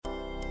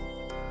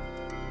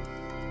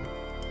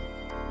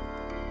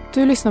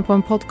Du lyssnar på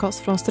en podcast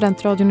från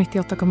Studentradion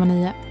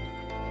 98,9.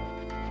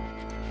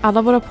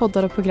 Alla våra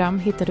poddar och program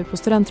hittar du på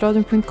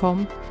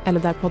studentradion.com eller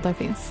där poddar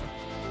finns.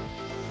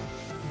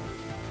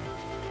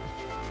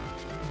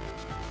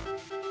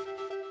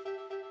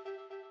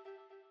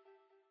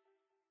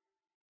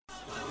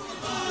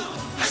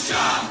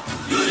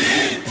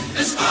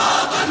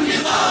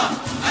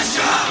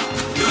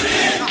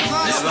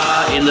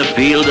 In the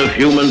field of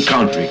human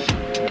conflict,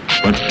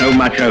 but so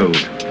much owed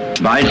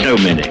by so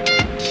many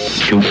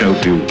to so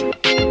few.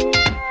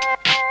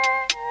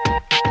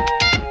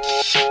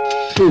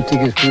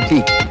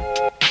 Utrikespolitik.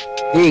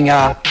 Det är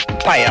inga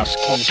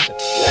pajaskonster.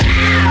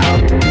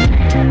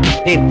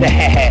 Det är inte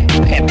hehehe.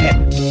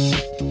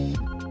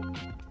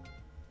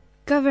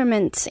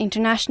 Governments,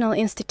 international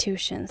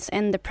institutions,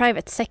 and the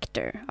private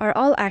sector are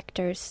all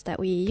actors that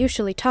we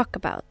usually talk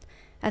about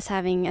as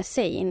having a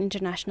say in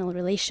international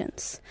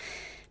relations.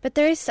 But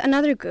there is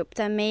another group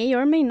that may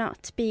or may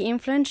not be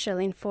influential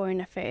in foreign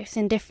affairs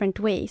in different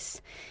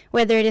ways,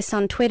 whether it is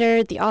on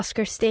Twitter, the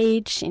Oscar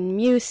stage, in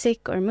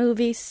music or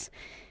movies,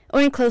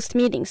 or in closed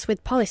meetings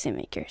with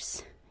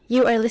policymakers.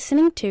 You are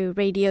listening to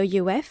Radio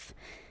UF,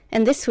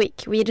 and this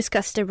week we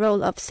discuss the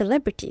role of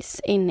celebrities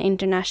in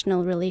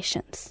international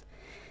relations.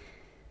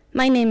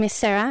 My name is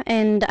Sarah,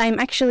 and I'm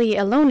actually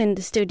alone in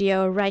the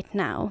studio right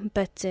now,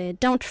 but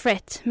don't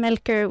fret,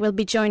 Melker will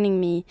be joining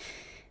me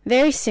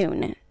very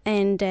soon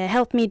and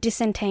help me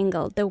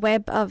disentangle the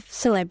web of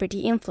celebrity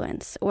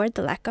influence, or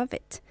the lack of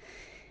it.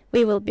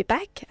 We will be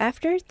back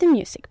after the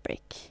music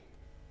break.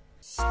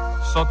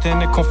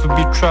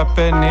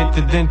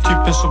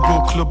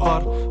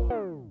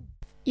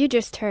 You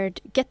just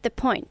heard Get the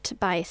Point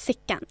by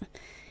Sickan.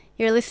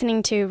 You're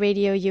listening to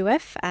Radio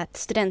UF at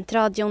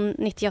Studentradion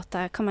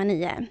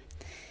 98,9.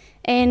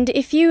 And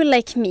if you,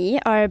 like me,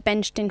 are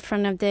benched in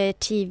front of the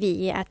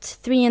TV at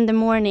 3 in the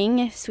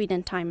morning,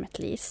 Sweden time at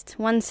least,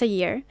 once a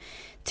year,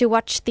 to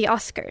watch the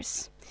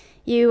Oscars,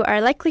 you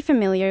are likely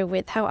familiar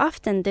with how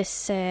often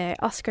this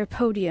Oscar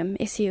podium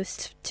is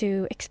used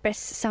to express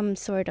some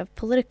sort of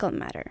political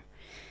matter.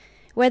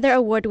 Whether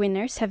award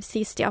winners have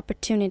seized the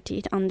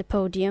opportunity on the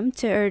podium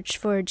to urge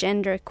for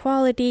gender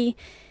equality,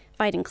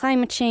 fighting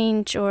climate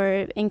change,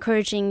 or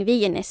encouraging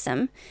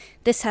veganism,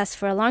 this has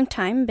for a long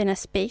time been a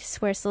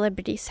space where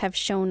celebrities have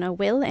shown a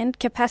will and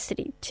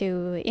capacity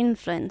to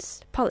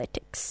influence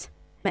politics.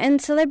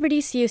 And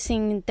celebrities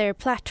using their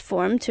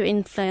platform to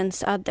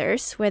influence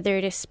others, whether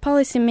it is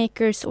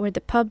policymakers or the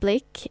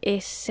public,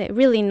 is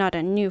really not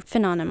a new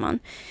phenomenon.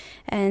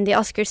 And the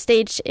Oscar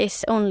stage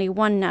is only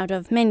one out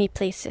of many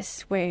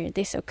places where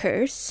this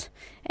occurs.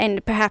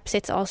 And perhaps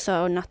it's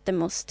also not the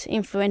most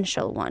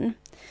influential one.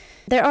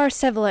 There are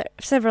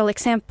several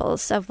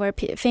examples of where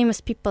famous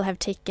people have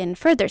taken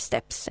further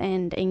steps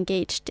and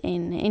engaged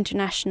in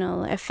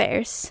international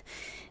affairs.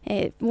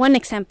 One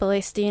example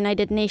is the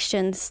United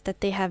Nations,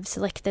 that they have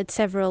selected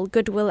several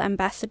goodwill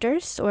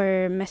ambassadors,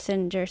 or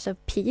messengers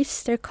of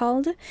peace, they're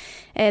called.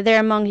 They're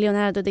among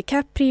Leonardo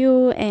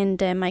DiCaprio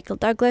and Michael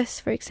Douglas,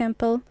 for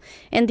example.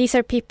 And these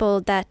are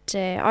people that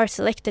are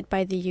selected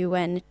by the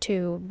UN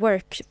to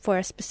work for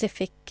a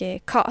specific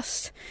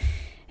cause.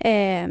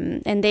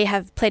 And they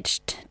have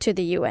pledged to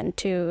the UN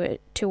to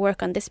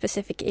work on this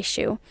specific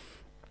issue.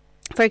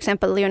 For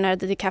example,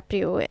 Leonardo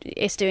DiCaprio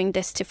is doing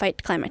this to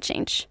fight climate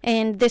change.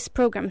 And this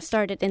program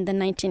started in the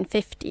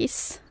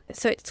 1950s,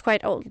 so it's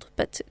quite old,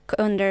 but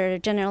under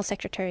General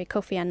Secretary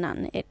Kofi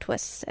Annan it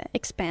was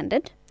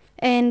expanded.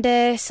 And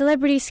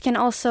celebrities can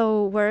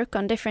also work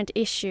on different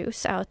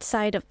issues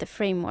outside of the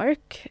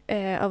framework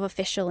of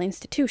official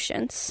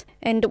institutions.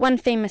 And one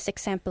famous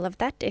example of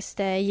that is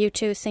the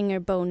U2 singer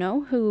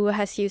Bono, who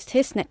has used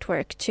his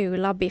network to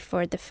lobby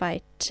for the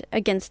fight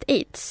against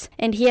AIDS.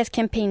 And he has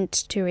campaigned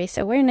to raise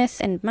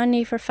awareness and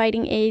money for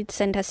fighting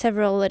AIDS, and has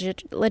several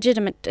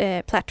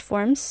legitimate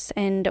platforms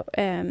and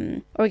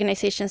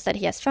organizations that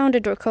he has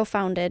founded or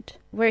co-founded,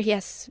 where he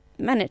has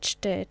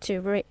managed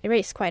to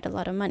raise quite a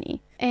lot of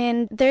money.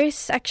 And there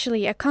is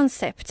actually a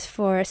concept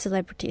for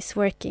celebrities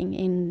working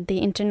in the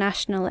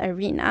international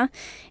arena.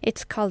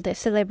 It's called the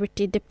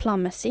celebrity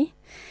diplomacy.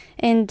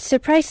 And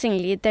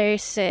surprisingly,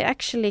 there's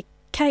actually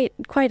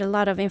quite a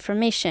lot of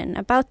information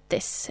about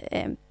this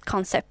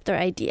concept or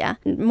idea.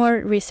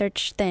 More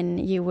research than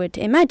you would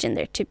imagine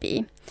there to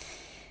be.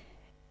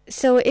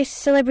 So is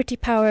celebrity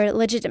power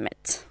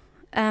legitimate?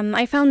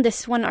 I found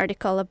this one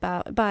article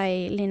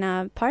by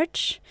Lina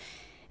Parch,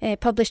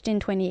 published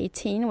in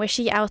 2018, where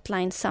she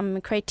outlines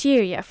some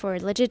criteria for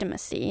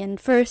legitimacy. And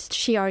first,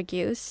 she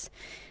argues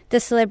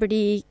the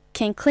celebrity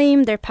can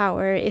claim their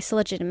power is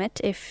legitimate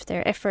if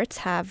their efforts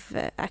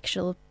have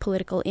actual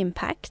political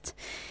impact.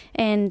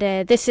 And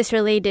this is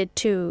related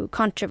to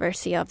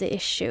controversy of the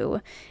issue.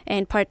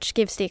 And Parch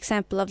gives the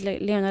example of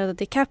Leonardo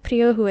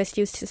DiCaprio, who has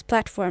used his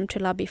platform to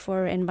lobby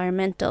for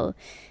environmental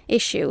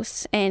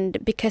issues. And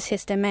because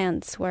his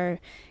demands were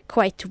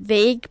quite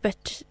vague,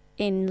 but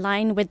in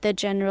line with the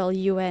general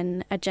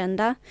UN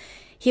agenda,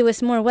 he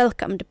was more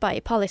welcomed by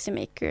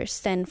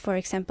policymakers than, for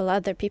example,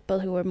 other people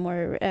who were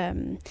more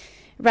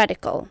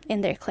radical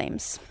in their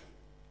claims.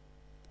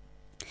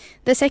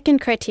 The second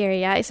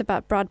criteria is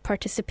about broad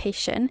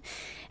participation.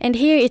 And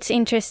here it's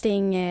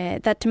interesting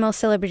that most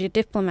celebrity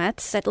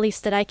diplomats, at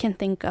least that I can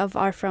think of,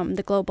 are from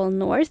the global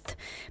north,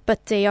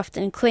 but they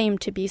often claim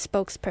to be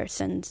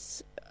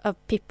spokespersons of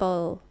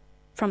people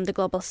from the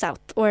global south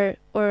or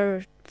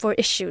for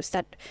issues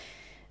that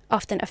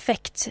often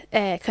affect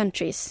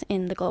countries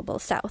in the global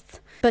south.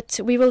 But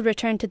we will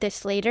return to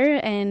this later,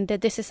 and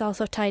this is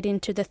also tied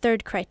into the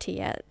third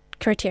criteria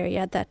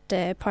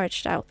that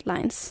Parched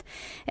outlines,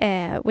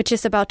 which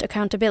is about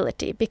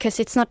accountability, because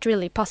it's not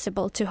really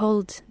possible to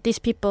hold these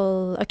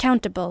people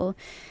accountable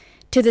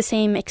to the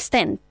same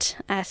extent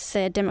as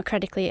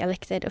democratically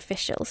elected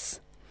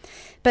officials.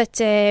 But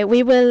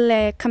we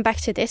will come back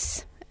to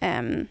this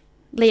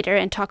later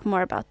and talk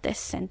more about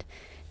this and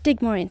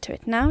dig more into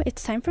it. Now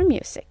it's time for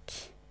music.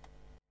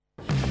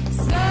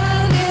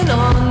 Standing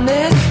on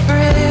this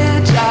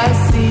bridge,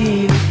 I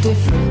see the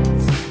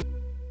difference.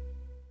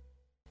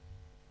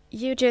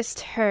 You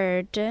just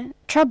heard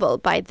Trouble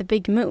by The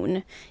Big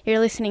Moon. You're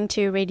listening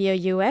to Radio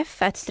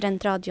UF at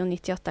Studentradion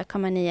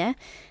 98,9.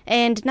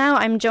 And now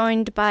I'm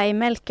joined by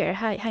Melker.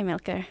 Hi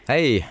Melker.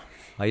 Hey,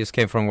 I just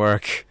came from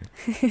work.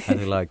 Had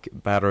to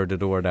batter the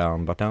door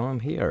down, but now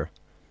I'm here.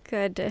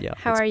 Good. Yeah,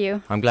 how are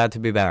you? I'm glad to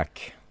be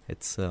back.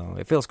 It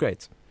feels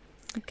great.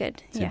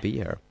 Good. To be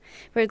here.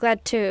 We're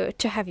glad to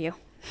have you.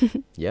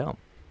 Yeah,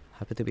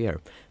 happy to be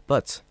here.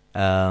 But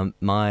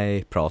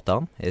my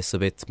prata is a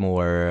bit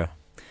more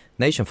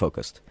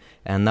nation-focused.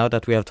 And now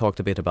that we have talked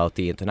a bit about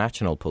the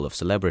international pool of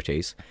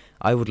celebrities,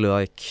 I would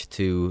like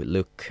to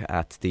look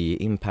at the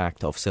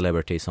impact of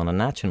celebrities on a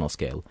national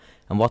scale.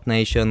 And what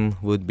nation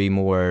would be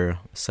more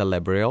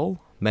celebrial,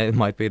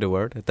 might be the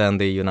word, than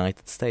the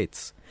United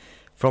States?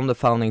 From the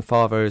founding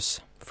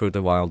fathers through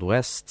the Wild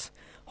West,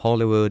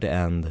 Hollywood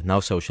and now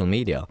social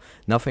media,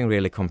 nothing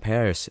really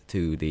compares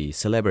to the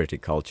celebrity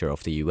culture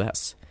of the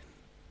US.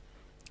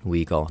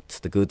 We got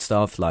the good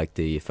stuff like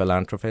the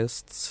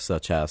philanthropists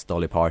such as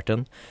Dolly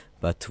Parton,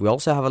 but we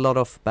also have a lot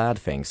of bad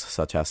things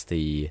such as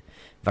the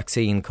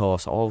vaccine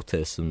cause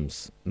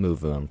autism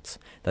movement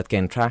that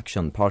gained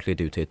traction partly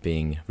due to it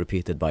being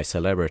repeated by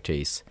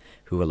celebrities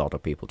who a lot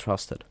of people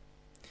trusted.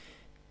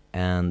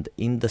 And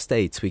in the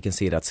States we can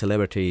see that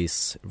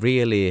celebrities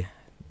really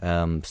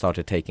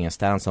started taking a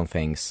stance on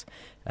things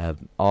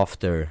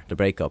after the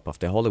breakup of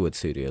the Hollywood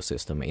studio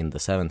system in the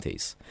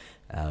 70s.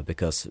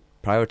 Because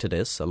prior to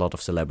this, a lot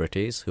of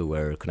celebrities who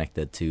were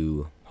connected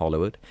to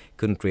Hollywood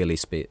couldn't really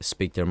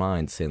speak their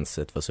mind since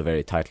it was a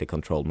very tightly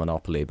controlled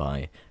monopoly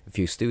by a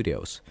few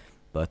studios.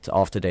 But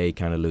after they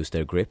kind of lose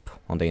their grip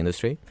on the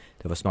industry,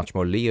 there was much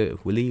more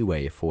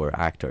leeway for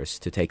actors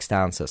to take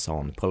stances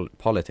on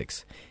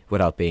politics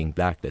without being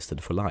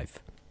blacklisted for life.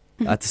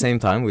 At the same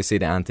time, we see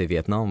the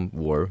anti-Vietnam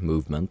War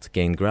movement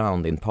gain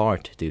ground in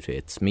part due to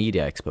its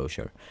media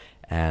exposure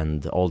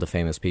and all the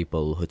famous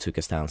people who took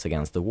a stance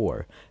against the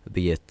war,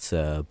 be it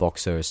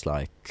boxers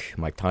like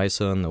Mike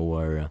Tyson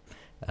or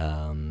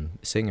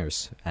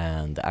singers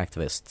and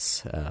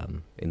activists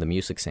in the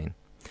music scene.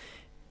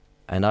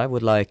 And I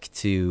would like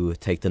to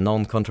take the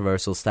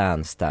non-controversial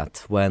stance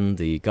that when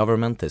the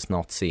government is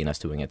not seen as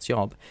doing its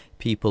job,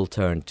 people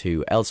turn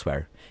to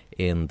elsewhere.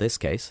 In this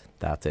case,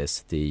 that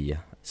is the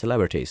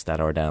celebrities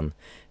that are then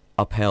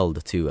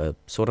upheld to a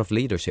sort of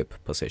leadership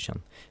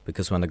position.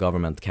 Because when the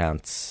government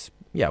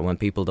when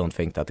people don't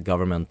think that the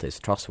government is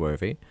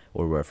trustworthy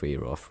or worthy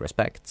of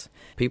respect,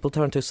 people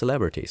turn to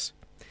celebrities.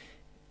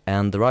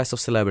 And the rise of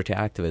celebrity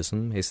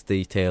activism is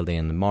detailed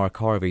in Mark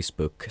Harvey's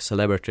book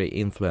Celebrity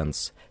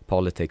Influence,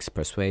 Politics,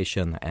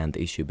 Persuasion and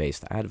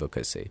Issue-Based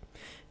Advocacy.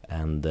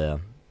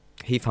 And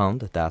he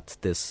found that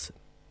this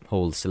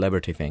whole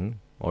celebrity thing,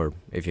 or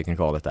if you can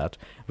call it that,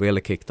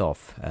 really kicked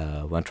off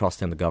when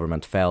trust in the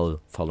government fell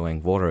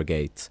following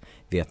Watergate,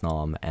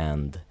 Vietnam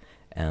and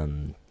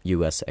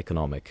US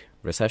economic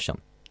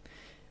recession.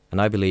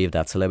 And I believe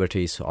that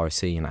celebrities are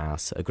seen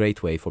as a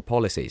great way for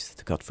policies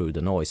to cut through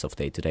the noise of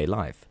day-to-day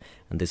life.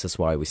 And this is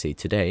why we see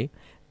today,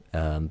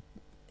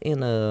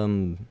 in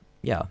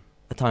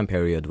a time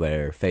period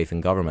where faith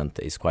in government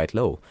is quite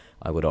low,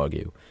 I would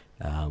argue.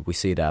 We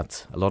see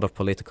that a lot of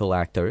political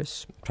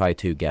actors try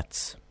to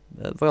get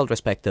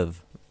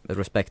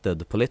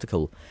respected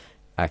political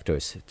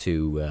actors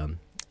to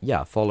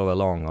follow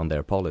along on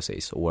their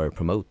policies or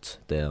promote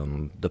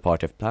the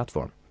party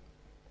platform.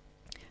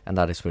 And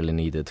that is really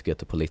needed to get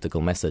the political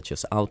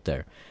messages out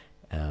there.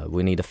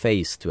 We need a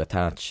face to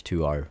attach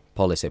to our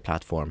policy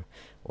platform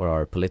or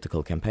our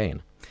political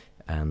campaign.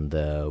 And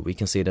we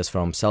can see this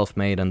from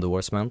self-made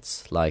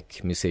endorsements,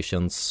 like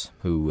musicians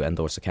who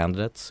endorse a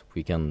candidate.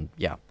 We can,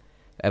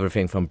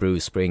 everything from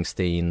Bruce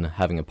Springsteen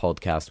having a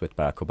podcast with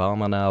Barack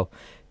Obama now,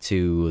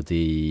 to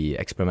the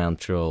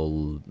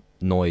experimental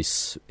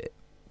noise,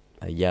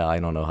 I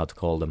don't know how to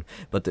call them,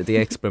 but the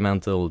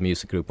experimental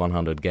music group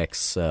 100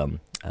 Gex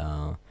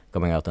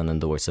coming out and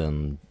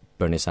endorsing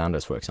Bernie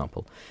Sanders, for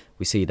example.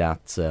 We see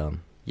that,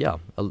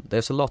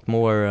 there's a lot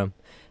more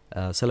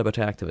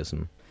celebrity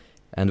activism.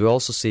 And we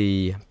also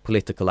see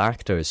political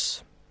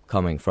actors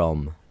coming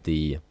from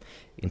the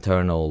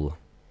internal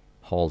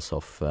halls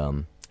of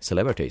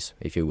celebrities,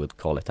 if you would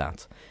call it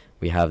that.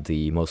 We have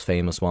the most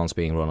famous ones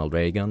being Ronald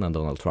Reagan and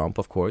Donald Trump,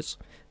 of course,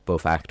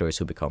 both actors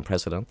who become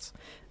presidents.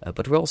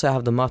 But we also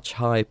have the much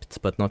hyped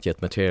but not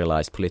yet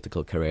materialized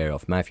political career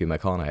of Matthew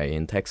McConaughey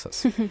in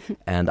Texas.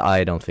 And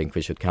I don't think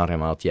we should count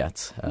him out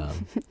yet.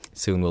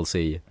 Soon we'll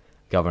see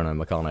Governor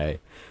McConaughey.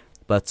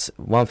 But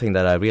one thing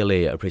that I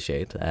really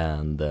appreciate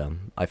and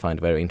I find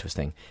very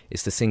interesting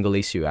is the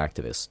single-issue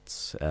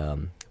activists.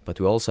 But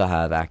we also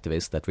have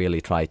activists that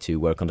really try to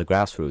work on the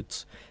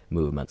grassroots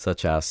movement,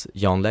 such as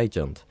John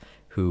Legend,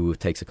 who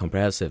takes a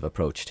comprehensive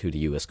approach to the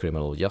U.S.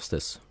 criminal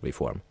justice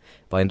reform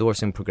by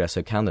endorsing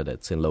progressive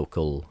candidates in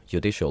local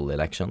judicial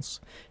elections.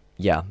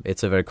 Yeah,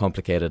 it's a very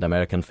complicated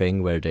American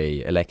thing where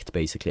they elect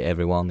basically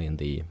everyone in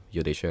the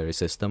judiciary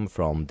system,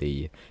 from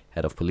the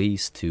head of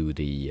police to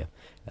the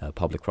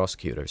public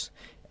prosecutors.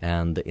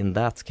 And in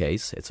that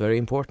case, it's very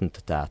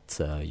important that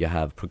you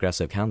have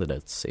progressive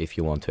candidates if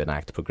you want to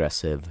enact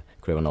progressive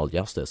criminal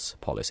justice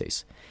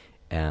policies.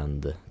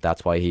 And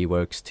that's why he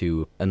works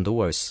to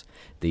endorse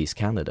these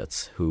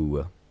candidates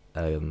who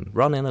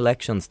run in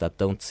elections that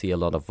don't see a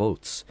lot of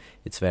votes.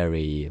 It's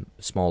very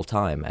small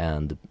time,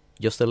 and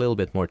just a little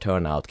bit more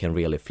turnout can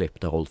really flip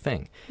the whole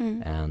thing.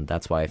 And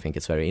that's why I think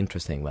it's very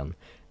interesting when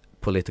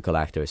political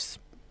actors,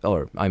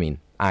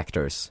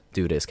 actors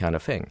do this kind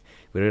of thing.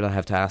 We really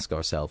have to ask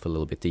ourselves a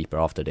little bit deeper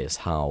after this,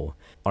 how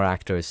are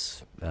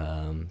actors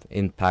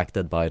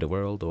impacted by the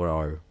world, or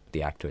are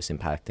the actors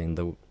impacting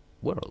the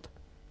world?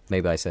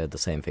 Maybe I said the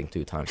same thing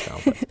 2 times now,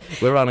 but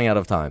we're running out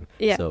of time.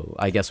 Yeah. So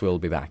I guess we'll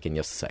be back in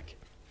just a sec.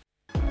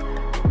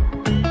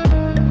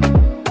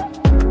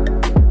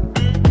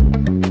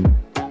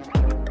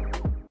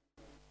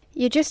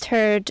 You just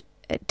heard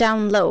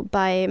Down Low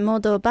by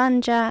Modo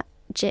Banja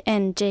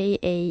and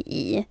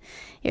JAE.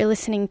 You're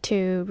listening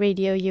to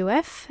Radio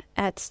UF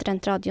at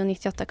Studentradion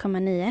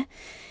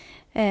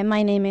 98,9.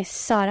 My name is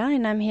Sara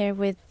and I'm here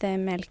with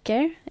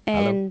Melker.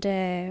 And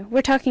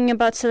we're talking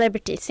about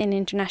celebrities in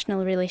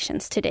international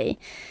relations today.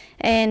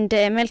 And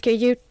Melker,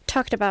 you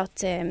talked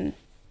about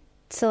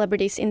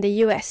celebrities in the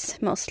US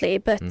mostly,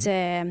 but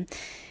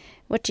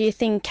what do you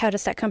think, how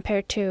does that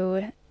compare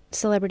to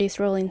celebrities'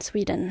 role in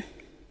Sweden?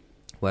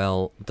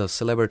 Well, the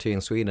celebrity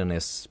in Sweden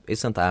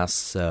isn't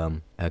as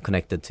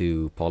connected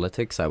to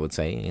politics, I would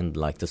say, in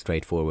like the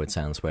straightforward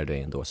sense where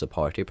they endorse a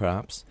party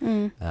perhaps.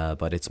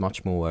 But it's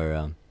much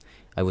more...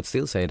 I would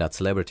still say that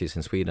celebrities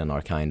in Sweden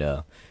are kind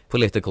of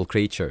political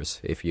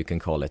creatures, if you can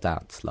call it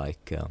that.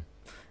 Like,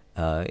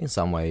 in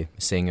some way,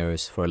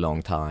 singers for a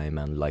long time,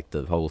 and like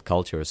the whole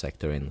culture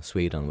sector in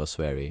Sweden was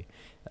very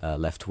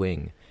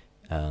left-wing.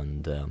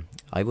 And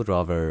I would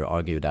rather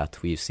argue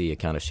that we see a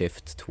kind of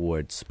shift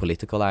towards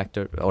political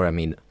actor,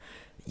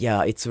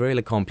 it's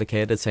really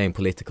complicated saying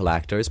political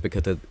actors,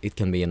 because it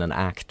can be an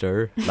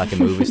actor, like a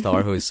movie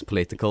star who is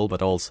political,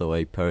 but also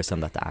a person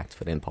that acts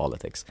within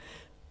politics.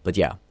 But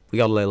yeah, we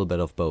got a little bit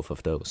of both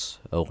of those,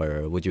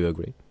 or would you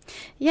agree?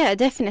 Yeah,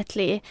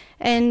 definitely.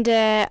 And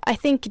I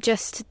think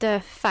just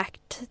the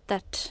fact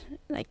that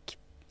like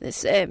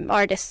this,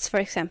 artists, for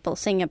example,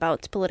 sing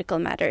about political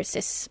matters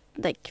is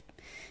like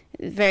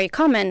very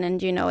common,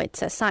 and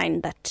it's a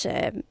sign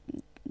that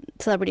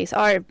celebrities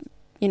are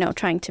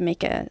trying to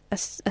make a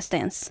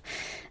stance.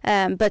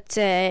 But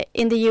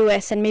in the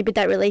US, and maybe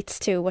that relates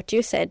to what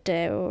you said,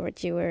 or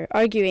what you were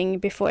arguing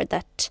before,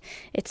 that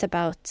it's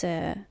about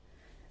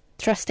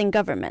trusting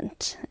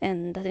government,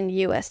 and that in the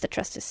US the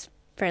trust is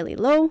fairly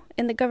low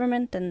in the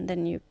government, and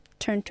then you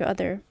turn to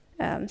other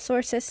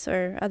sources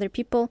or other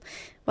people,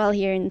 while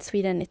here in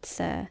Sweden it's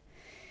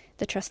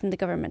the trust in the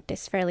government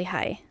is fairly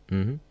high.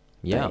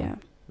 Yeah.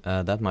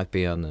 That might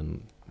be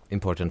an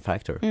important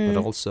factor, but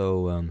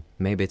also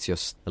maybe it's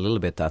just a little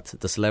bit that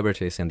the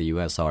celebrities in the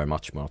US are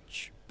much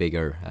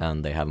bigger,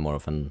 and they have more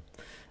of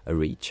a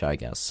reach, I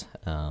guess.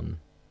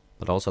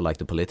 But also like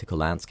the political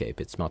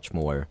landscape, it's much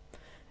more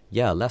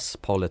less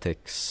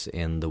politics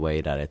in the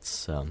way that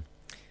it's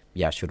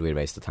should we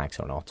raise the tax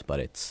or not, but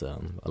it's a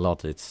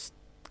lot it's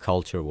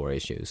culture war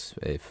issues,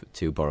 if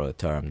to borrow a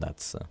term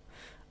that's a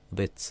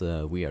bit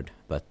weird,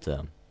 but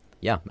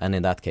and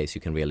in that case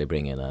you can really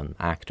bring in an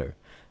actor.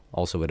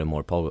 Also with a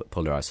more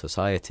polarized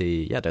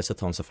society, there's a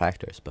tons of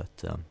factors,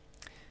 but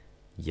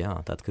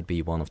that could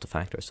be one of the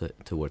factors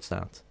towards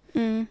that.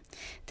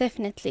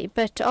 Definitely,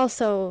 but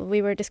also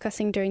we were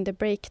discussing during the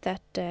break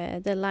that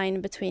the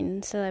line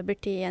between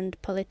celebrity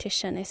and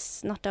politician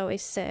is not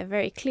always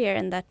very clear,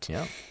 and that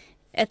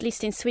at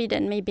least in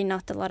Sweden, maybe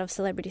not a lot of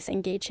celebrities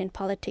engage in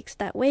politics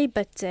that way,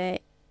 but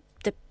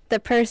the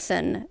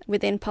person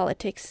within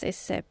politics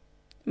is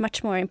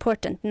much more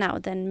important now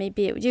than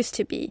maybe it used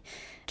to be.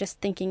 Just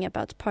thinking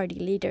about party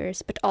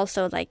leaders, but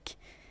also like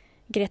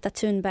Greta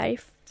Thunberg,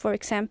 for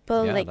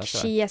example,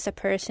 she as a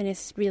person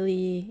is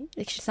really,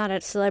 like, she's not a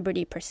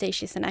celebrity per se,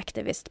 she's an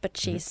activist, but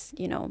she's,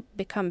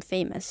 become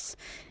famous.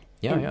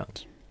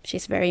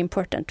 She's very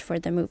important for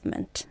the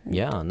movement.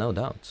 Yeah, no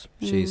doubt.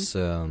 She's,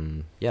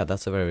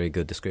 that's a very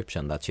good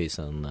description, that she's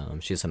an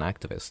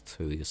activist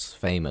who is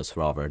famous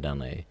rather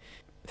than a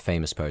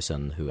famous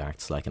person who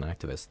acts like an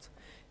activist.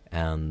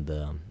 And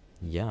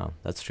Yeah,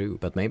 that's true.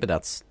 But maybe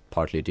that's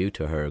partly due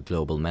to her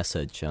global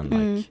message and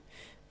like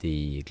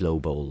the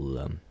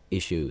global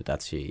issue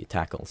that she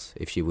tackles.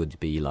 If she would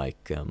be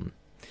like, I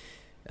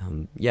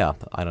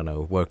don't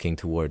know, working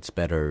towards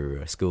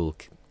better school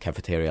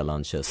cafeteria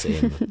lunches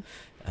in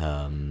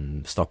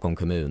Stockholm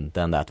Kommun,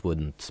 then that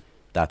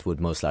would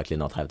most likely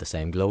not have the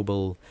same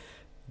global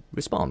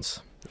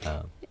response.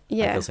 I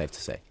feel safe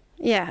to say.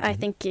 Yeah, I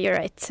think you're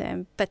right.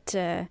 But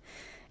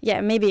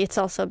maybe it's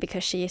also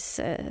because she is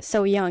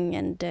so young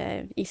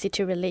and easy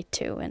to relate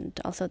to, and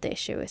also the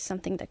issue is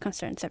something that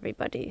concerns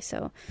everybody.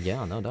 So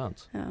yeah, no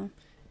doubt.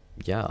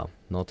 Yeah,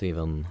 not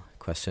even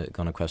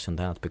gonna question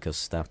that,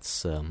 because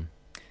that's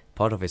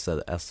part of it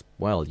as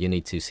well. You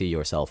need to see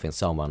yourself in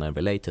someone and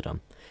relate to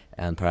them,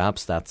 and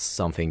perhaps that's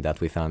something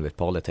that we found with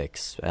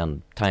politics,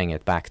 and tying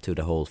it back to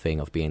the whole thing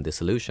of being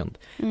disillusioned,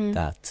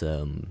 that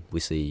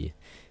we see.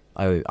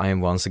 I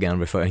am once again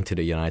referring to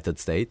the United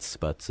States,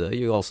 but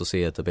you also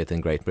see it a bit in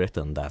Great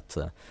Britain, that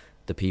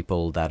the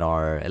people that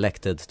are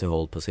elected to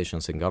hold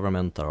positions in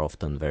government are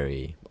often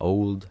very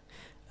old,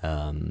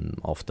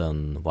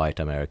 often white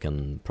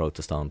American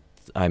Protestant,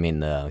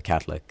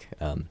 Catholic.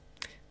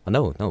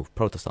 No,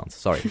 Protestants,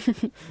 sorry.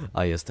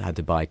 I just had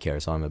to bike here,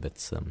 so I'm a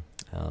bit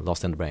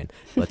lost in the brain.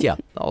 But yeah,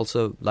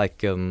 also like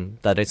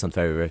that isn't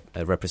very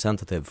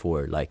representative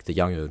for like the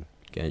younger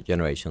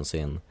generations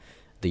in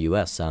the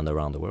US and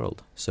around the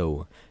world.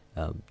 So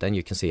then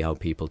you can see how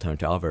people turn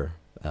to other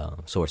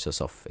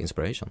sources of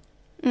inspiration.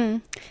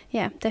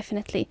 Yeah,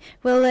 definitely.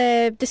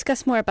 We'll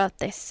discuss more about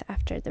this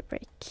after the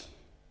break.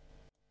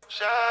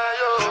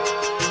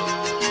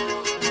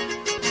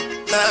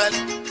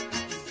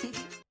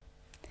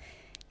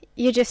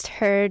 You just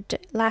heard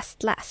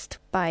Last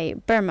by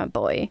Burma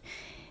Boy.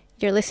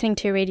 You're listening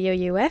to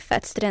Radio UF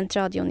at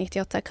Studentradion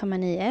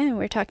 98,9.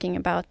 We're talking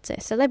about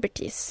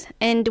celebrities.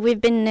 And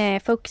we've been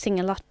focusing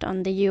a lot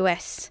on the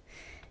US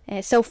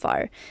so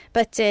far.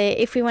 But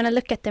if we want to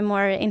look at the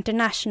more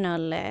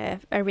international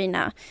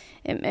arena,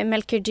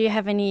 Melker, do you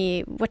have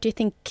what do you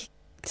think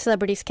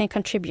celebrities can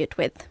contribute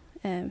with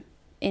in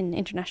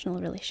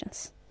international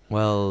relations?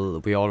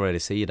 Well, we already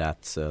see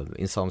that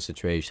in some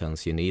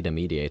situations you need a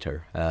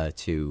mediator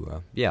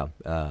to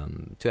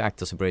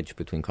act as a bridge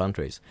between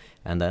countries.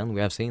 And then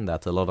we have seen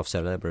that a lot of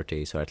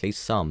celebrities, or at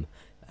least some,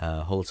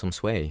 hold some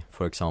sway.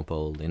 For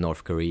example, in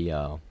North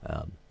Korea,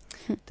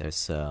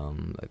 there's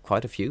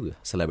quite a few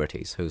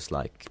celebrities who's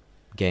like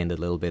gained a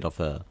little bit of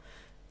a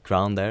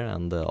crown there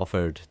and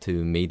offered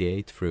to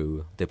mediate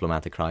through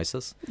diplomatic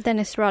crisis.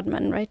 Dennis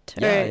Rodman, right?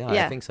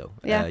 I think so.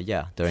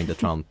 Yeah, during the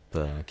Trump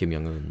Kim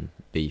Jong-un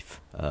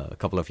beef a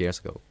couple of years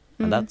ago.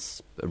 And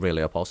that's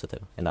really a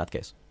positive in that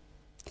case.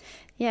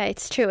 Yeah,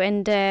 it's true.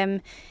 And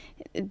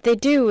they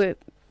do,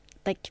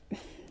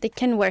 they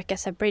can work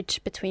as a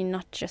bridge between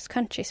not just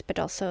countries, but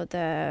also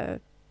the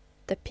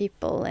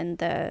people and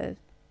the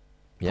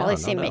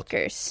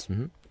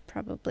policymakers,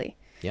 probably.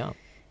 Yeah.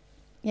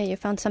 Yeah, you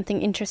found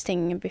something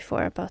interesting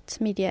before about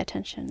media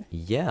attention.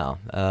 Yeah,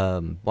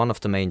 one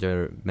of the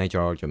major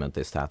argument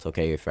is that,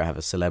 okay, if we have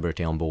a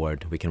celebrity on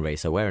board, we can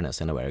raise awareness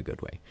in a very good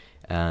way.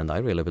 And I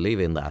really believe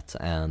in that.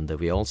 And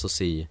we also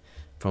see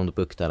from the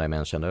book that I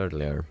mentioned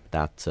earlier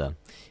that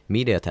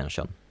media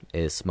attention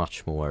is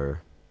much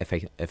more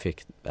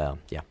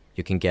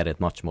you can get it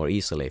much more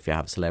easily if you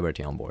have a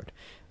celebrity on board.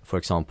 For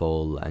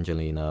example,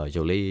 Angelina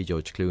Jolie,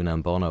 George Clooney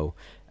and Bono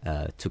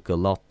took a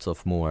lot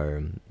of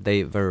more,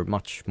 they were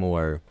much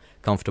more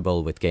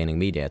comfortable with gaining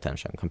media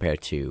attention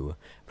compared to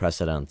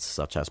presidents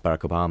such as Barack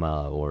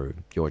Obama or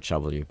George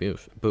W.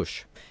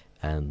 Bush.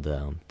 And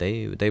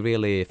they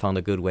really found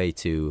a good way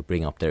to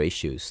bring up their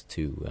issues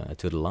to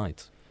the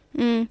light.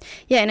 Yeah,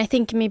 and I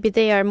think maybe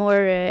they are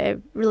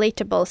more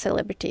relatable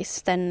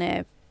celebrities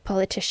than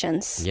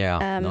politicians.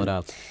 Yeah, no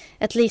doubt.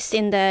 At least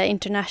in the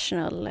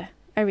international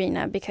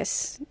arena,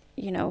 because,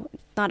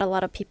 not a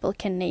lot of people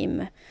can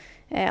name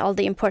all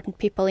the important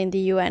people in the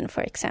UN,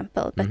 for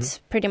example, but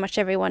pretty much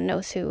everyone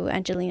knows who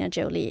Angelina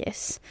Jolie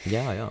is.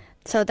 Yeah.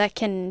 So that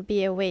can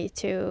be a way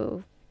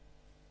to,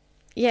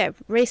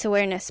 raise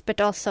awareness, but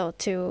also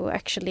to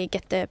actually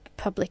get the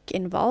public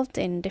involved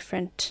in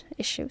different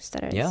issues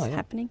that are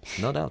happening.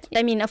 No doubt.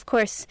 I mean, of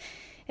course,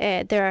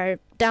 there are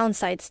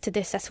downsides to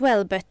this as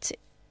well, but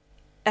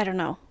I don't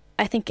know.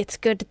 I think it's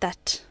good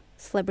that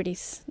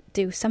celebrities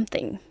do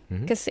something,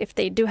 because if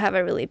they do have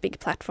a really big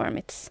platform,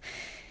 it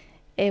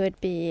would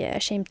be a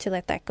shame to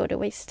let that go to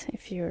waste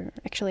if you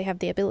actually have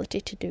the ability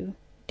to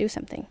do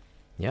something.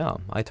 Yeah,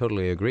 I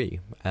totally agree.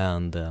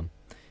 And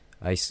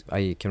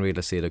I can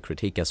really see the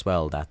critique as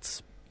well,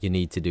 that you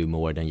need to do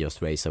more than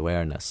just raise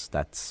awareness,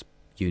 that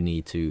you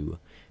need to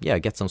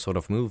get some sort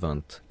of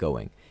movement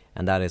going.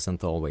 And that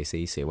isn't always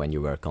easy when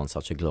you work on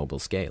such a global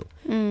scale.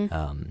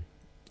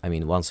 I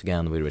mean, once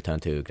again, we return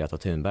to Greta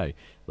Thunberg,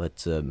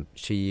 but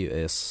she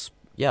is,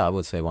 I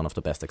would say one of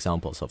the best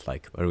examples of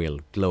like a real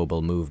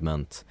global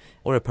movement,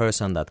 or a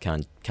person that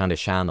can kind of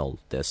channel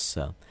this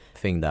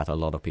thing that a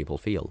lot of people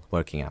feel,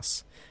 working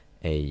as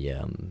a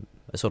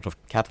sort of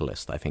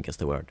catalyst, I think is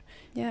the word.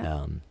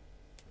 Yeah.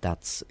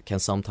 that can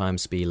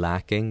sometimes be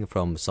lacking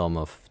from some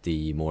of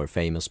the more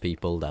famous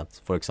people that,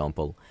 for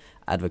example,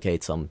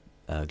 advocate some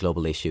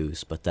global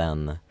issues, but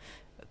then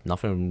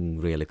nothing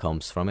really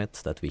comes from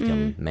it that we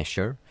can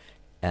measure.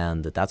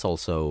 And that's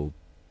also,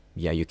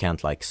 you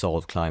can't like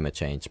solve climate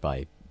change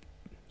by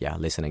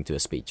listening to a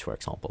speech, for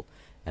example.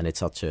 And it's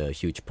such a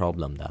huge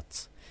problem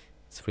that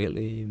it's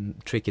really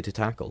tricky to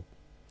tackle.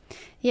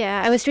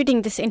 Yeah, I was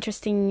reading this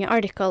interesting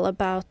article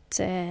about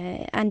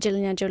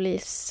Angelina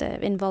Jolie's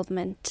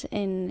involvement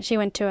she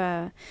went to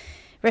a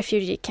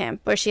refugee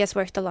camp, or she has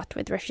worked a lot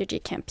with refugee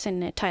camps in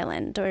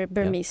Thailand, or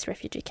Burmese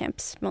refugee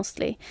camps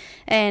mostly.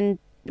 And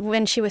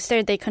when she was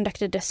there, they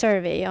conducted a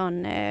survey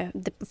on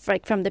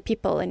from the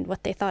people and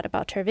what they thought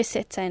about her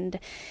visit, and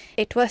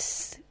it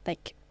was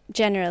like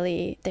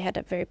generally they had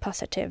a very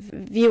positive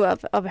view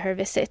of her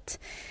visit.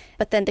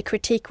 But then the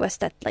critique was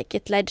that like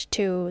it led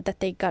to that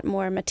they got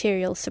more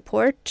material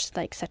support,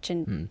 like such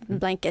in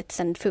blankets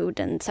and food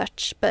and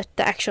such, but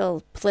the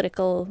actual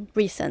political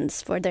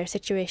reasons for their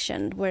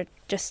situation were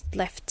just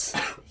left,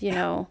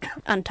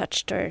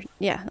 untouched or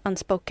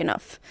unspoken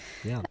of.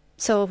 Yeah.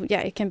 So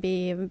it can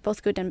be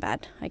both good and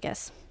bad, I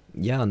guess.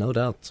 Yeah, no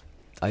doubt.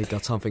 I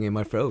got something in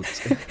my throat.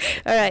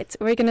 All right,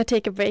 we're going to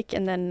take a break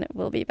and then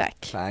we'll be back.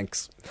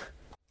 Thanks.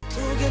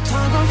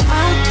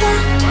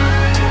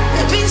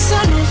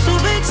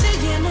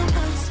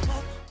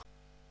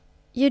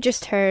 You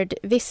just heard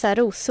Vissa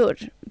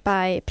Rosor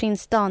by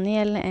Prince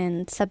Daniel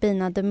and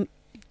Sabina de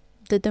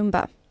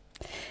Dumba.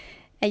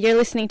 You're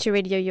listening to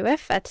Radio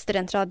UF at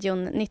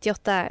Studentradion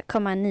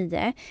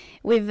 98,9.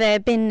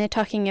 We've been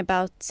talking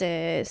about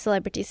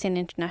celebrities in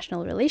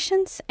international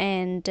relations,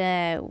 and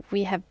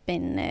we have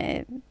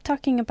been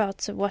talking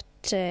about what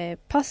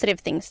positive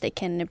things they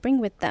can bring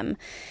with them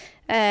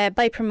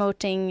by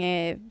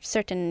promoting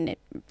certain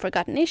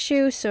forgotten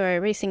issues or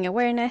raising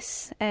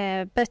awareness.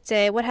 But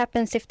what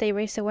happens if they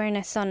raise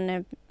awareness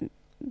on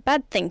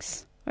bad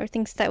things or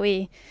things that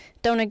we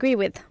don't agree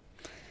with?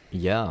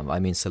 Yeah, I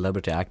mean,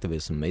 celebrity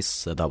activism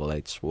is a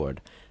double-edged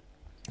sword.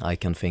 I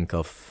can think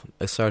of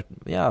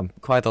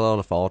quite a lot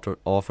of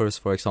authors,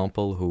 for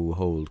example, who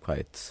hold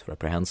quite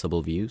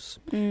reprehensible views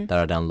that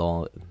are then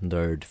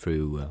laundered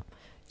through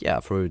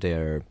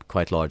their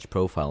quite large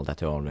profile that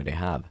they already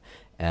have.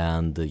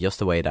 And just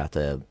the way that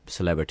a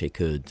celebrity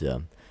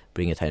could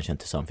bring attention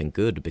to something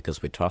good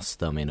because we trust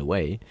them in a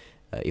way.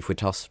 If we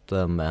trust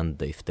them and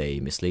if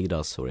they mislead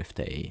us or if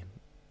they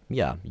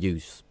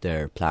use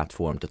their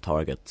platform to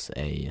target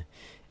a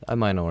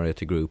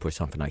minority group or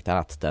something like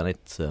that, then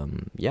it's all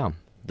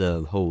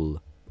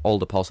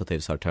the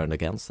positives are turned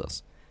against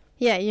us.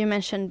 Yeah, you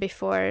mentioned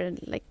before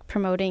like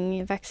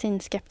promoting vaccine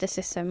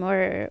skepticism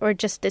or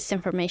just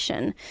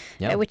disinformation,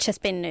 which has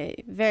been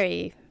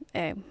very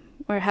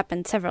or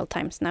happened several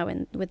times now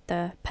with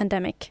the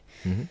pandemic.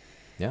 Mm-hmm.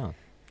 Yeah,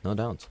 no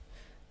doubt.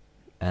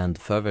 And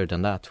further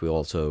than that, we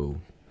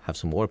also have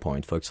some more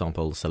point. For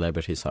example,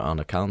 celebrities are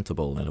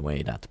unaccountable in a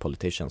way that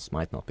politicians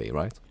might not be,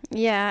 right?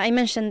 Yeah, I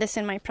mentioned this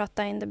in my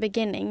prata in the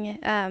beginning,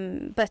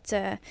 but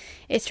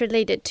it's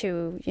related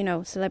to,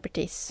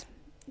 celebrities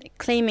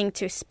claiming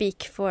to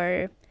speak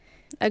for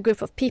a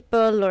group of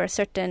people or a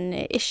certain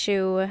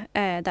issue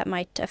that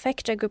might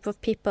affect a group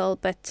of people,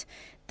 but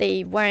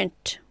they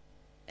weren't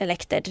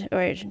elected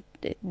or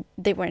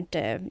they weren't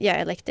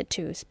elected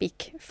to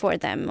speak for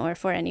them or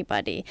for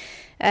anybody,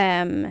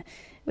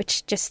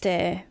 which just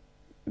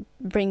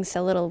brings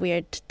a little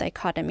weird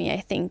dichotomy,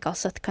 I think,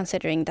 also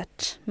considering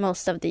that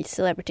most of these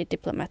celebrity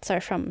diplomats are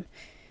from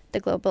the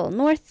global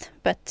north,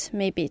 but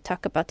maybe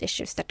talk about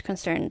issues that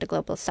concern the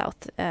global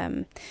south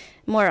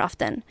more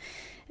often.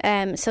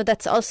 So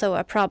that's also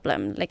a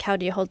problem. Like, how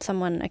do you hold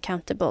someone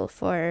accountable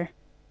for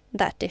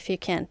that if you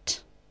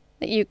can't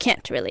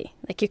really,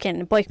 like, you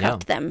can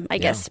boycott them, I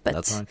guess, but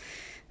that's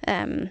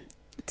right.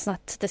 It's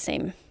not the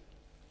same.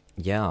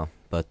 Yeah.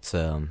 But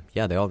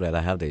they already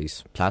have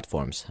these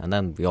platforms. And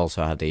then we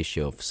also have the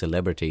issue of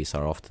celebrities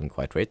are often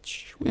quite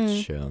rich,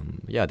 which,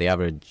 the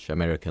average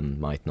American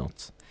might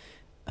not,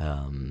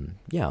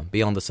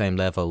 be on the same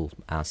level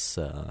as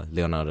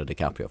Leonardo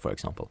DiCaprio, for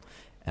example.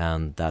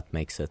 And that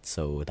makes it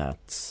so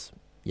that,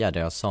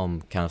 there are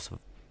some kinds of,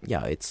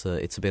 it's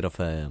a bit of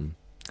a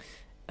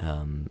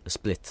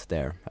split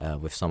there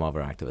with some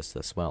other activists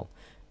as well.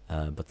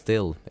 But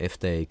still, if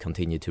they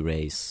continue to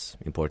raise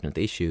important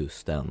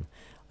issues, then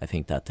I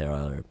think that there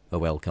are a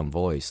welcome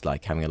voice,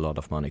 like having a lot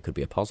of money could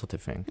be a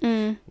positive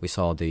thing. We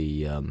saw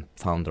the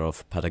founder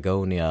of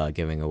Patagonia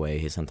giving away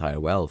his entire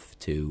wealth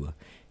to,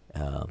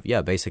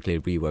 basically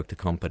rework the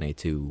company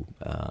to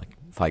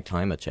fight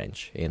climate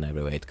change in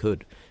every way it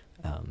could.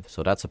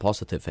 So that's a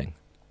positive thing.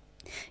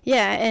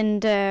 Yeah,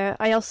 and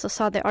I also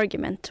saw the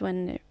argument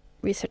when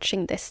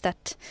researching this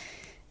that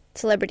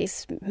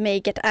celebrities may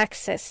get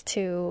access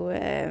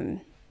to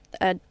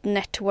a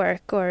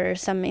network or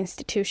some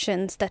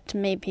institutions that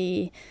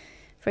maybe,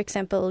 for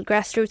example,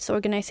 grassroots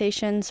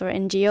organizations or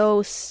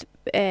NGOs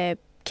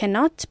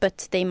cannot,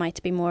 but they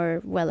might be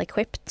more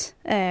well-equipped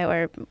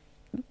or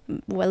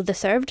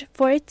well-deserved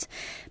for it.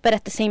 But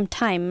at the same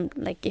time,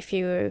 like if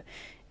you're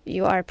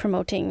you are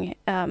promoting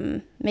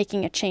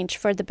making a change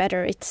for the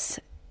better, it's,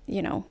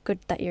 good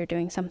that you're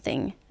doing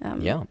something,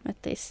 at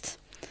least.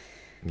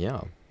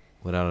 Yeah,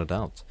 without a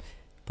doubt.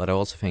 But I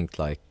also think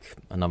like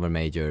another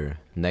major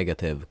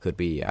negative could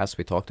be, as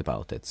we talked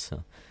about, it's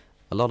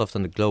a lot of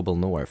the global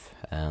north,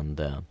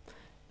 and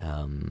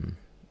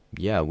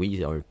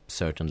we are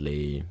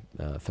certainly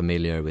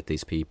familiar with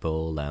these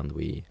people, and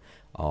we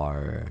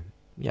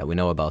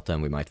know about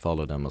them, we might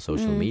follow them on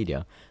social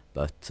media,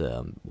 but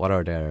what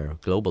are their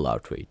global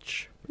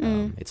outreach?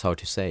 It's hard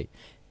to say,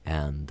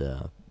 and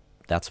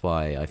that's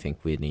why I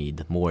think we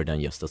need more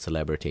than just a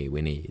celebrity.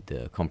 We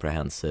need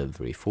comprehensive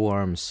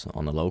reforms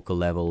on a local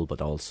level,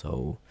 but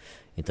also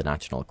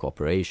international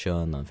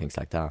cooperation and things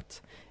like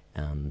that.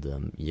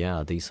 And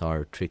these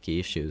are tricky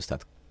issues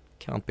that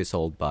can't be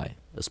solved by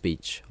a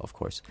speech, of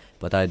course.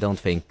 But I don't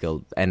think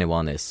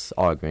anyone is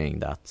arguing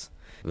that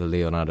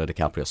Leonardo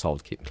DiCaprio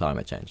solved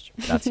climate change.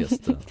 That's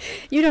just...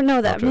 you don't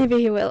know that. Maybe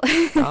he will.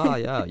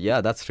 Yeah,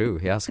 that's true.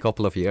 He has a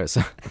couple of years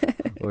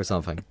or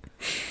something.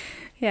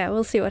 Yeah,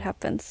 we'll see what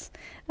happens.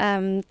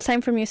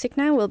 Time for music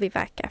now. We'll be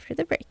back after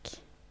the break.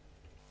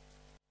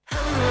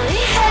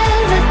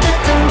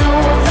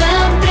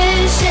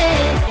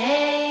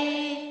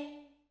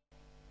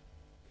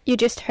 You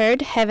just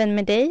heard Heaven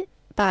med dig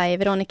by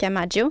Veronica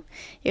Maggio.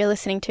 You're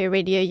listening to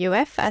Radio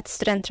UF at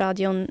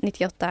Studentradion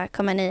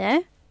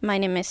 98,9. My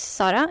name is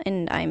Sara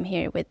and I'm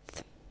here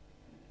with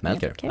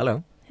Melker.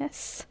 Hello.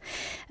 Yes.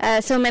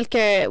 So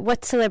Melker,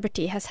 what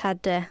celebrity has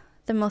had the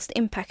most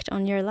impact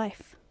on your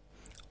life?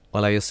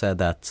 Well, I just said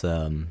that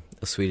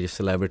a Swedish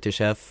celebrity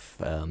chef,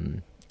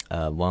 when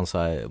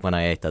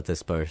I ate at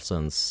this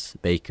person's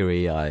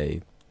bakery,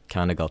 I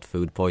kind of got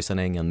food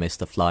poisoning and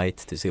missed a flight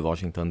to see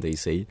Washington,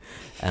 D.C.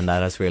 And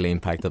that has really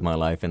impacted my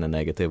life in a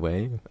negative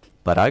way.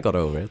 But I got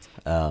over it.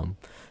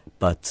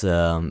 But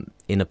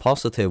in a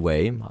positive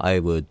way, I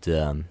would,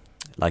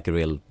 like a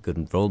real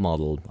good role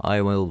model, I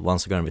will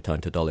once again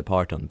return to Dolly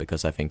Parton,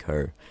 because I think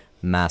her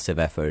massive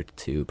effort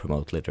to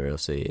promote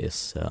literacy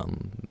is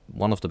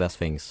one of the best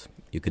things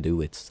you could do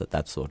with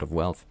that sort of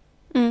wealth.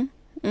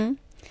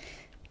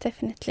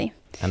 Definitely.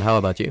 And how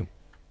about you?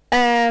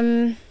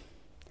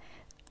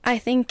 I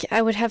think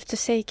I would have to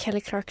say Kelly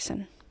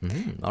Clarkson.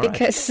 All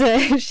because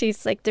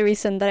she's like the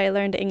reason that I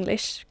learned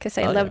English, because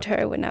I loved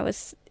her when I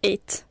was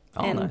 8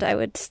 and I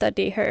would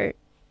study her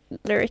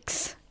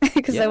lyrics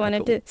because I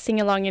wanted to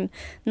sing along in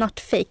not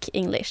fake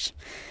English.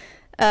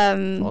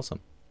 Awesome.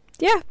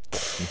 Yeah.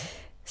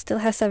 Still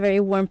has a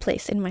very warm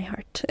place in my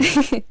heart.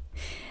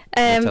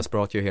 Which has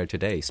brought you here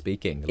today,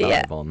 speaking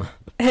live on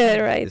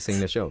right. this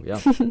English show. Yeah.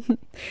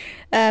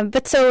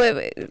 But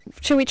so,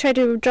 should we try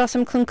to draw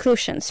some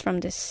conclusions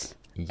from this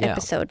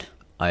episode?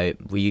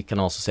 We can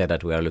also say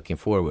that we are looking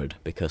forward,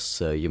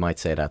 because you might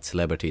say that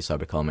celebrities are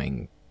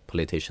becoming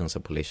politicians, or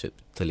politicians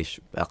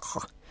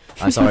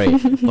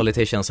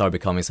are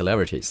becoming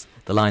celebrities.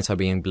 The lines are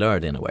being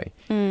blurred in a way.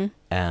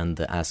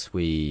 And as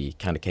we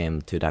kind of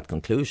came to that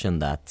conclusion,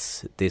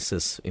 that this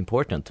is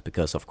important,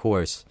 because of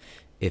course,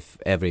 if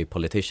every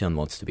politician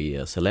wants to be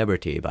a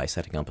celebrity by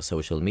setting up a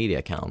social media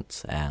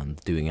account and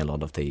doing a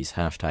lot of these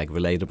hashtag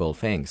relatable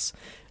things,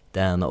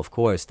 then of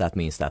course that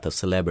means that a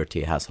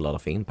celebrity has a lot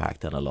of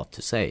impact and a lot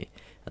to say.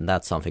 And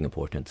that's something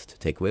important to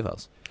take with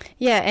us.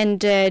 Yeah,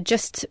 and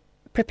just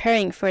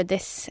preparing for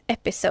this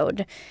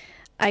episode,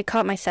 I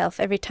caught myself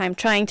every time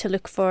trying to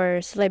look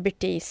for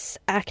celebrities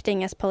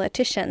acting as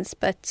politicians,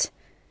 but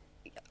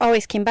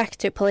always came back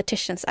to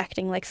politicians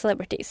acting like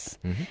celebrities.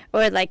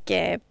 Or like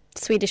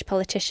Swedish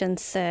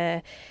politicians'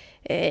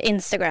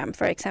 Instagram,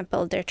 for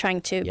example. They're trying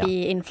to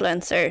be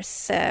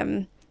influencers,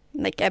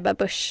 like Ebba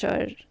Busch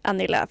or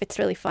Annie Lööf. It's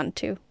really fun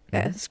to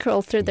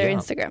scroll through their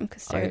Instagram.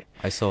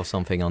 I saw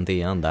something on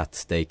DN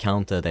that they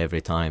counted every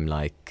time,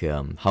 like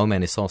how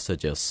many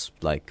sausages,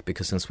 like,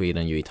 because in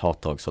Sweden you eat hot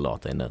dogs a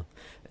lot, and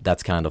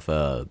that's kind of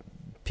a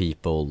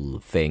people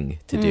thing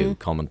to do,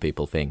 common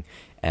people thing.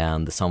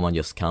 And someone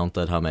just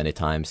counted how many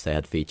times they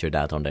had featured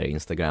that on their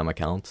Instagram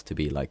account to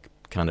be like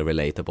kind of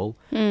relatable.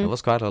 It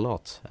was quite a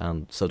lot,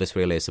 and so this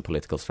really is a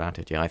political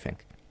strategy, I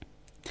think.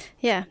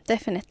 Yeah,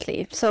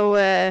 definitely. So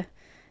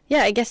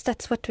I guess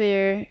that's what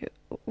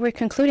we're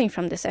concluding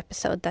from this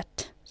episode,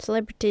 that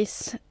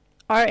celebrities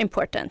are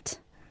important.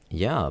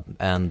 Yeah,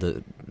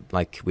 and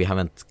like we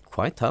haven't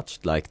quite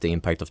touched like the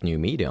impact of new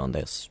media on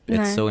this.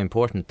 It's so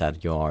important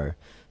that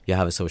you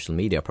have a social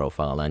media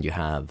profile and you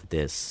have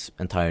this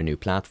entire new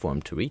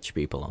platform to reach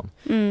people on.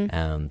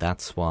 And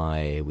that's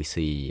why we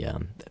see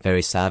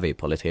very savvy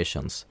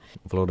politicians.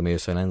 Volodymyr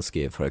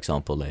Zelensky, for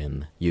example,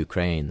 in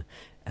Ukraine,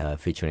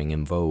 featuring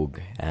in Vogue,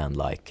 and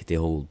like the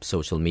whole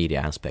social media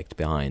aspect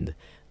behind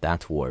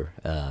that war,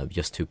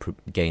 just to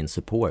gain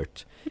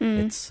support.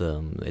 It's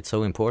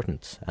so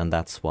important, and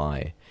that's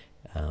why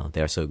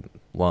they're so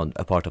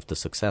a part of the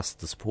success,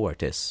 the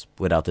support is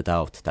without a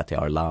doubt that they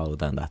are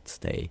loud and that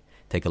they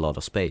take a lot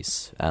of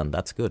space, and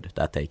that's good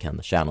that they can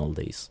channel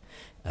these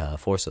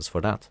forces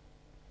for that.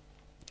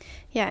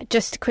 Yeah,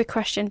 just a quick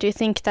question. Do you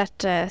think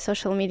that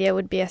social media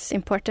would be as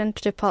important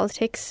to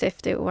politics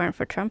if they weren't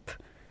for Trump?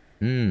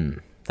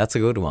 That's a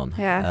good one.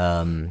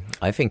 Yeah.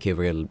 I think he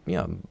really,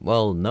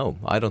 no,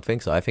 I don't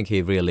think so. I think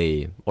he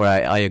really, or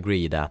I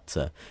agree that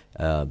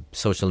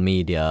social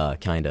media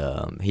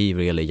he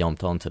really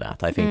jumped onto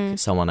that. I think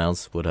someone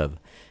else would have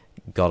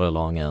got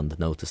along and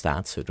noticed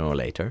that sooner or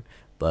later,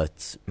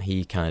 but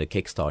he kind of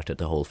kickstarted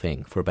the whole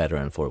thing, for better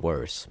and for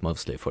worse,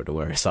 mostly for the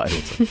worse, I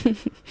would say.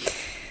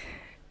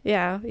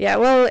 Yeah.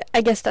 Well,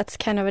 I guess that's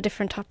kind of a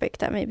different topic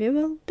that maybe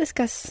we'll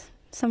discuss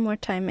some more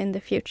time in the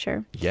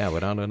future. Yeah,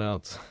 without a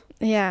doubt.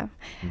 Yeah.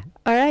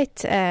 All right.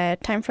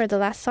 Time for the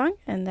last song,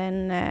 and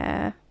then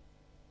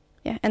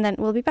and then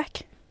we'll be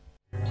back.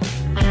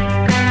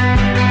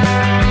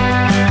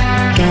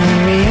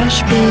 Gary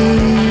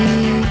Ashby.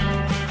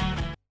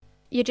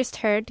 You just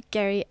heard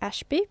Gary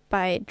Ashby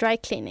by Dry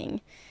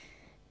Cleaning.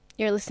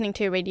 You're listening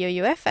to Radio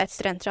UF at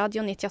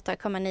Studentradion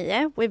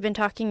 98,9. We've been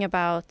talking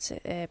about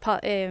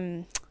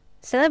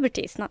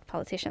celebrities, not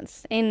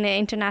politicians, in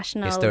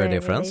international Is there a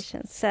difference?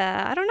 relations.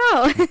 I don't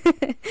know.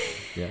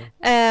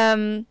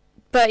 Yeah.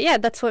 But yeah,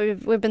 that's what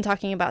we've been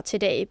talking about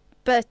today.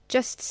 But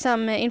just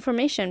some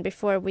information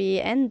before we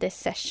end this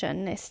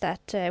session is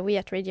that we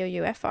at Radio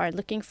UF are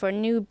looking for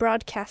new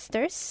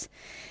broadcasters.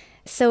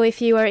 So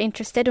if you are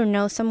interested or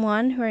know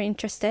someone who are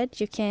interested,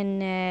 you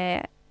can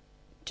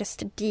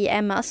just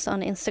DM us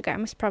on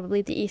Instagram. It's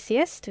probably the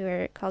easiest.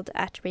 We're called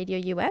at Radio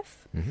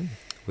UF. Mm-hmm.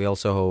 We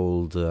also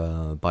hold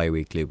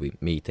bi-weekly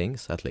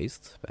meetings, at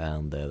least.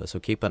 And so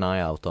keep an eye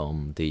out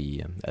on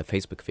the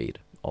Facebook feed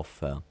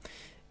of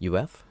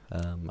UF,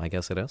 I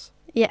guess it is.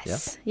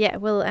 Yes, yeah,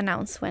 we'll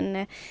announce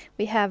when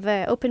we have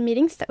open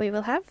meetings that we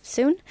will have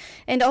soon.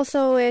 And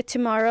also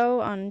tomorrow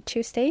on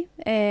Tuesday,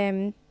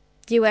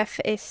 UF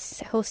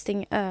is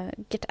hosting a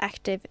Get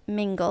Active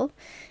mingle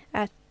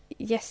at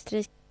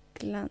Gästrike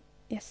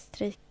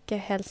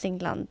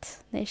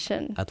Hälsingland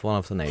Nation. At one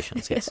of the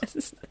nations, yes.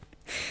 Yes.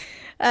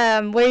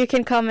 Where you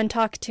can come and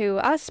talk to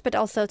us, but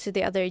also to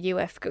the other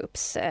UF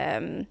groups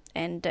and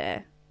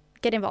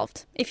get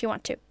involved if you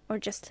want to, or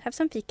just have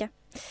some fika.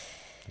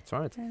 That's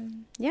right.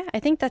 Yeah, I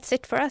think that's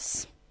it for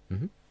us.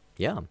 Mm-hmm.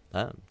 Yeah,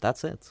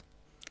 that's it.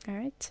 All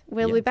right.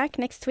 We'll be back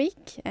next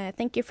week.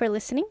 Thank you for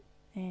listening,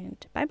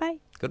 and bye-bye.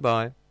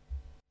 Goodbye.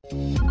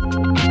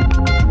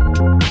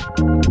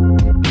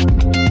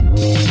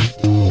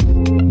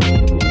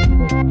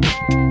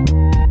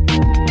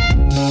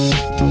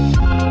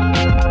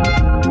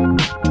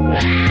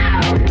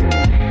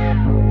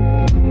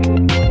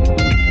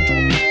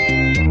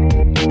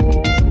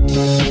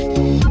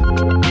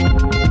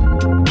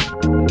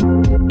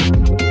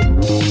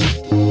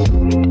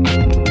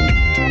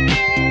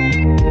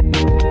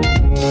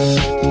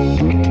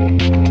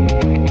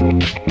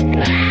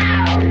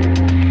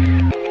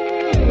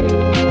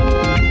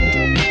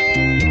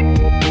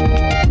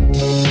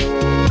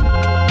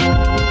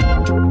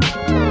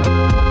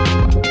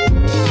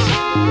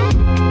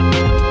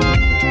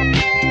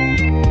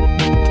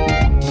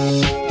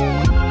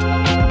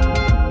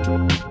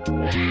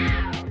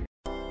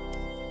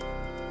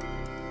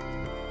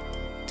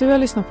 Du har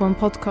lyssnat på en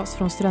podcast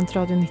från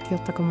Studentradion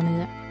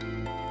 98,9.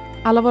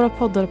 Alla våra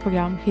poddar och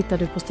program hittar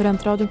du på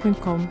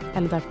studentradion.com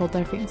eller där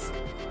poddar finns.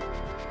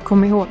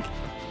 Kom ihåg,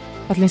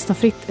 att lyssna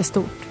fritt är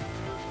stort.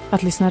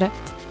 Att lyssna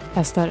rätt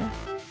är större.